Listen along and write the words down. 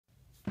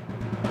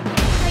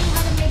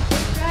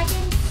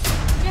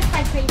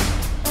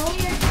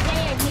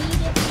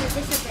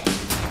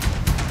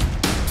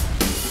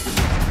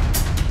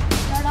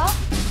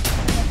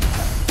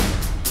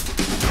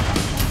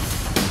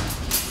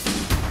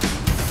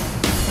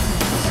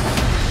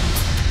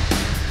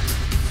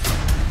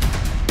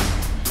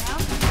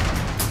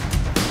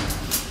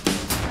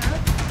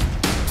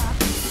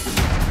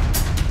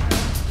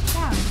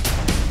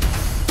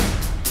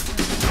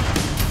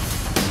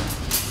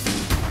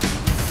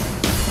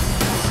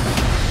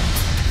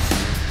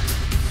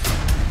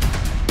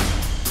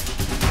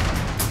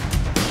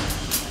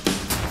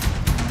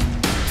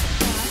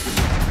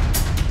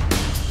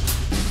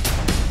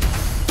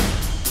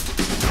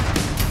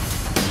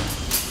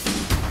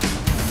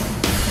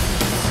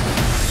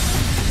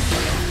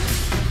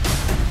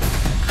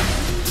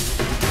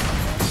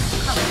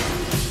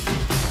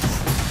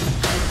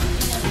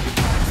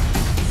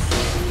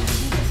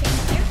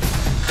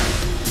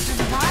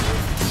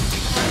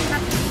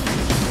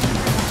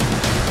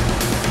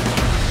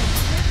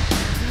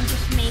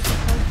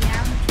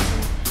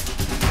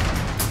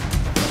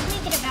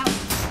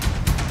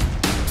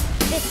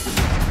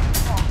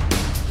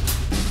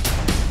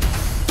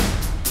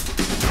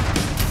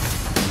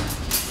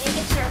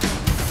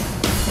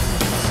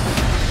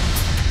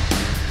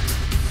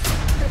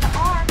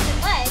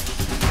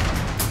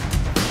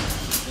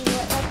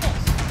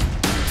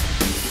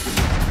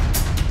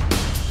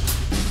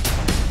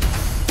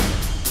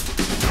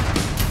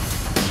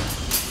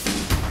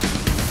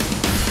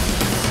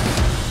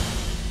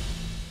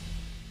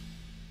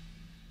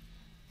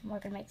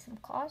we're going to make some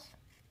claws.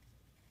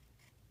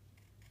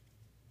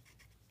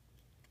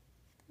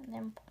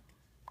 And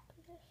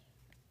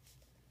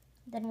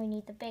then we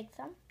need the big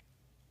thumb.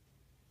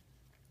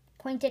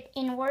 Point it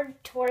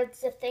inward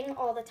towards the thing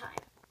all the time.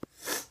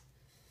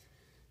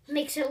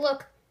 Makes it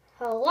look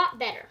a lot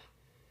better.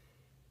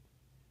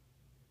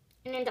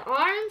 And in the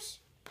arms,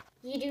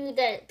 you do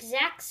the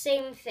exact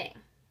same thing.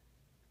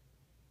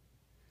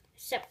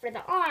 Except for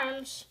the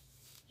arms,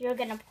 you're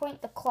going to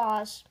point the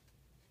claws.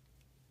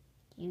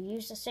 You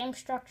use the same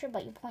structure,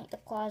 but you point the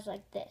claws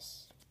like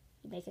this.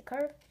 You make a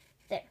curve,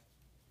 there.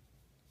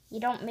 You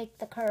don't make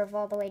the curve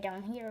all the way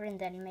down here and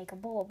then make a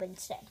bulb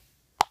instead.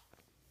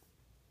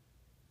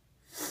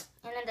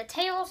 And then the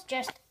tail's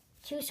just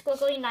two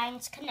squiggly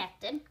lines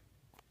connected.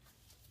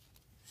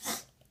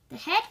 The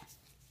head,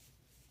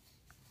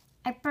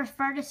 I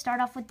prefer to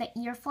start off with the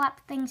ear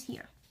flap things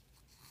here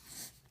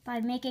by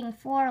making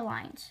 4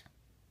 lines.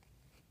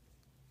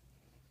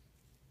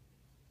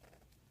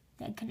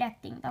 Then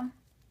connecting them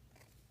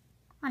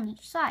on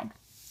each side.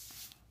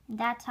 And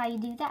that's how you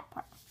do that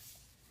part.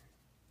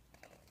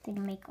 Then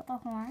you make the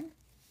horn.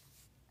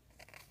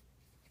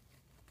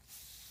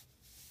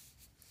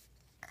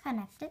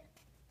 Connect it.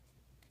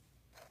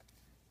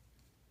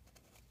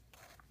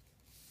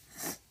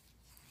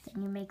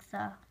 Then you make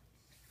the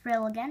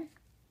frill again.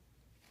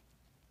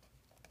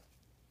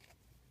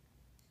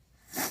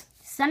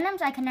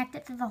 Sometimes I connect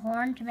it to the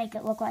horn to make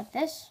it look like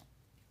this.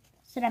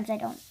 Sometimes I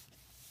don't.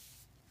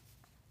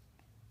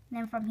 And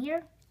then from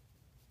here,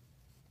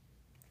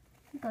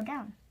 you go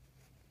down.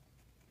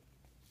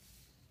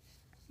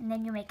 And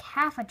then you make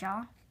half a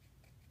jaw.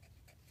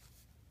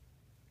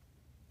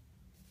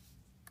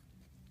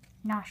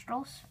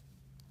 Nostrils.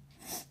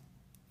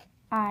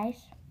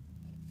 Eyes.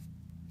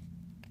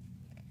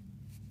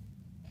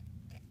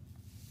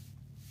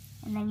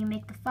 And then you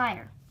make the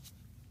fire.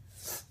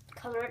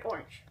 Color it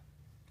orange.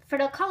 For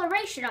the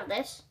coloration of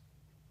this,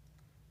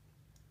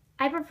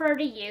 I prefer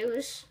to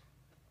use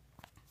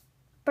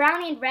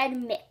brown and red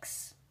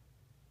mix.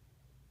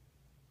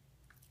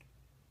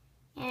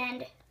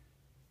 And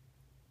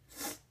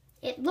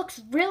it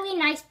looks really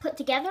nice put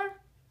together.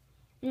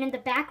 And in the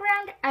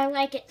background, I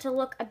like it to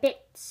look a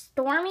bit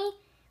stormy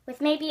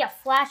with maybe a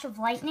flash of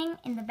lightning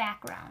in the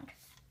background.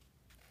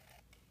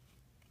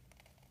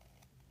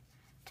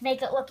 To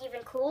make it look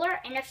even cooler,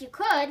 and if you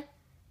could,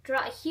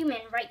 draw a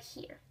human right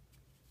here.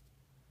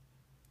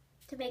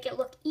 To make it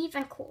look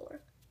even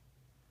cooler.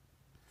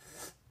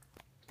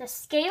 The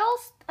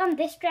scales on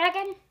this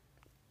dragon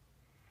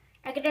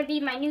are going to be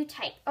my new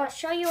type. I'll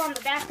show you on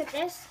the back of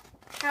this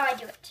how I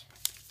do it.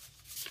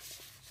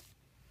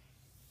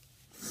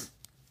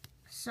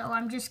 So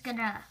I'm just going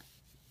to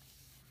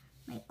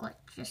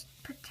just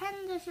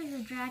pretend this is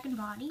a dragon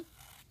body.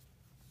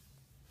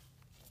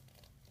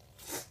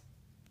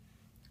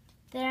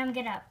 Then I'm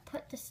going to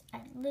put this a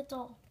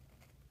little...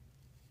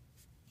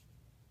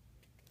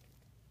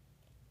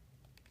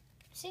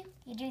 See,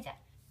 you do that.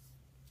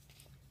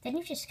 Then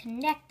you just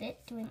connect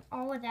it, doing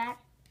all of that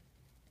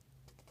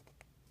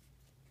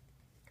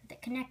with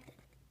it connected.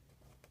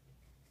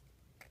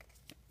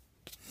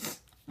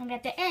 And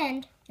at the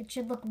end, it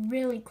should look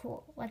really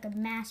cool, like a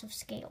mass of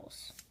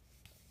scales.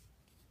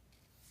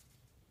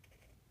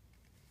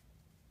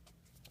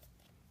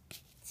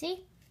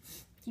 See?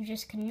 You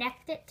just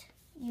connect it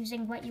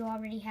using what you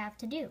already have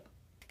to do.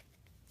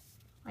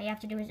 All you have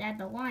to do is add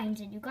the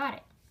lines and you got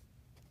it.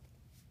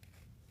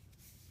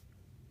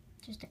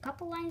 Just a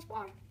couple lines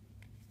more.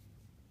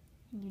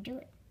 And you do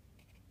it.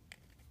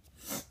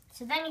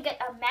 So then you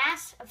get a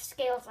mass of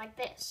scales like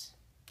this.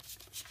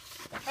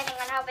 Depending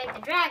on how big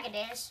the dragon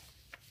is,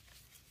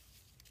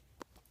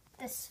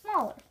 the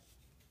smaller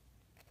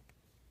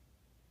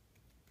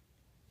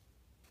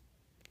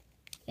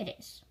it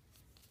is.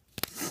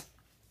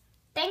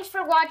 Thanks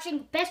for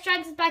watching Best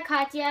Dragons by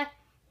Katia,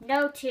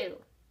 no.2.